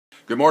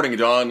Good morning,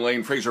 Don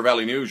Lane, Fraser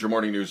Valley News, your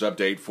morning news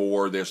update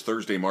for this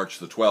Thursday, March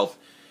the 12th.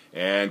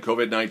 And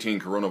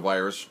COVID-19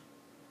 coronavirus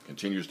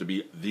continues to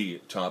be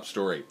the top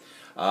story.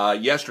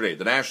 Yesterday,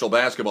 the National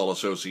Basketball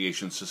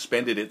Association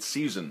suspended its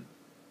season.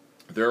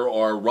 There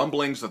are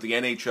rumblings that the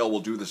NHL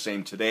will do the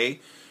same today.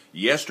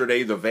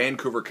 Yesterday, the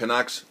Vancouver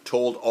Canucks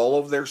told all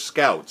of their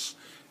scouts,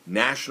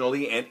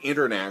 nationally and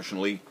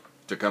internationally,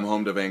 to come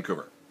home to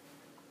Vancouver.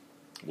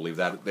 We'll leave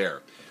that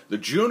there. The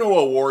Juno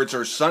Awards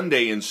are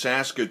Sunday in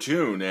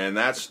Saskatoon, and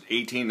that's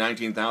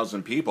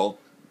 19,000 people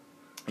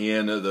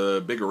in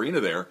the big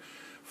arena there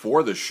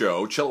for the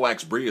show.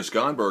 Chilliwack's Bria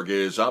Skonberg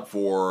is up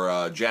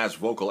for Jazz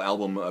Vocal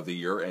Album of the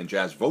Year and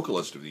Jazz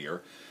Vocalist of the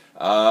Year.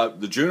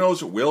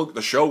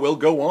 The show will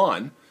go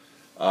on,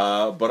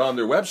 but on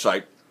their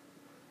website,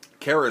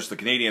 CARAS, the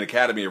Canadian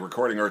Academy of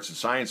Recording Arts and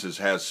Sciences,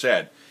 has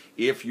said,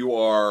 if you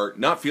are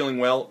not feeling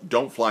well,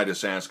 don't fly to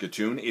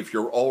Saskatoon. If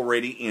you're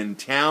already in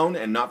town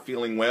and not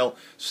feeling well,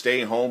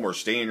 stay home or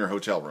stay in your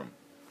hotel room.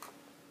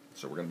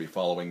 So we're going to be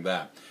following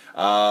that.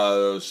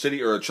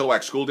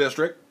 Chilliwack School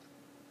District,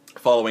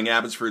 following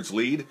Abbotsford's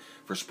lead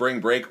for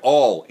spring break,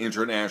 all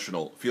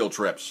international field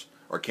trips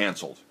are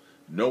canceled.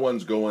 No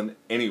one's going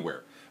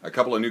anywhere. A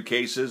couple of new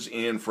cases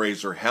in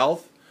Fraser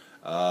Health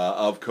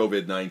of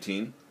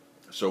COVID-19.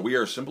 So we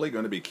are simply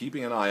going to be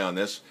keeping an eye on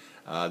this.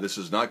 This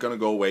is not going to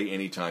go away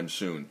anytime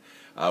soon.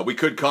 We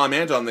could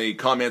comment on the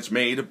comments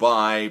made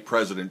by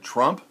President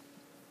Trump.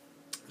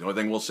 The only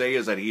thing we'll say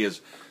is that he has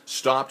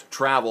stopped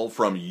travel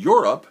from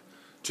Europe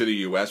to the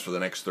U.S. for the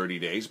next 30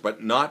 days,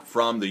 but not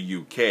from the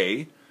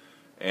U.K.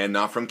 and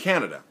not from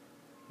Canada.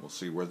 We'll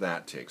see where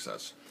that takes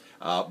us.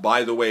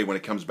 By the way, when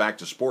it comes back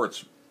to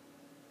sports,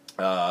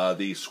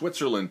 the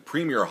Switzerland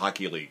Premier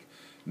Hockey League,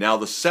 now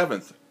the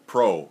 7th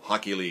pro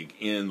hockey league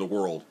in the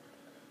world,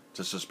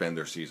 to suspend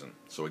their season.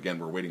 So again,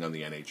 we're waiting on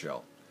the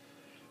NHL.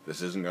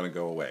 This isn't going to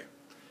go away.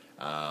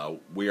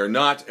 We are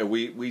not.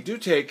 We do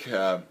take.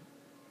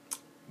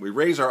 We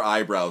raise our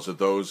eyebrows at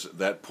those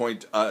that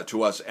point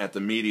to us at the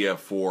media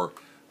for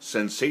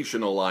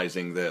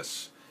sensationalizing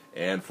this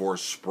and for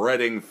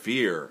spreading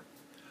fear.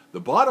 The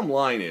bottom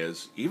line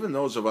is, even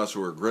those of us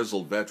who are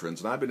grizzled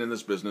veterans, and I've been in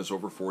this business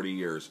over 40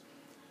 years,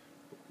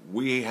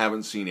 we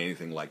haven't seen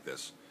anything like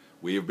this.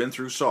 We have been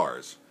through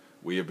SARS.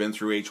 We have been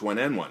through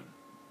H1N1.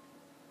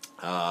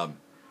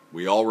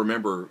 We all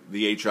remember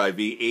the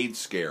HIV/AIDS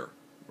scare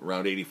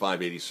around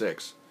 85,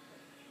 86.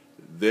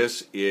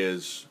 This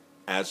is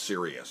as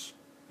serious,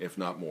 if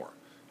not more.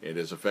 It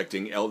is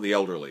affecting the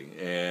elderly.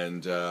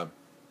 And,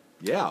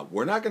 yeah,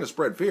 we're not going to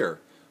spread fear.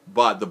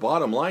 But the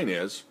bottom line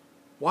is,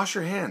 wash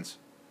your hands.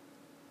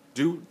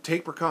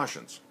 Take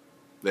precautions.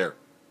 There.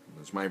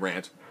 That's my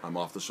rant. I'm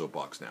off the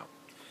soapbox now.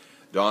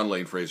 Don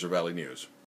Lane, Fraser Valley News.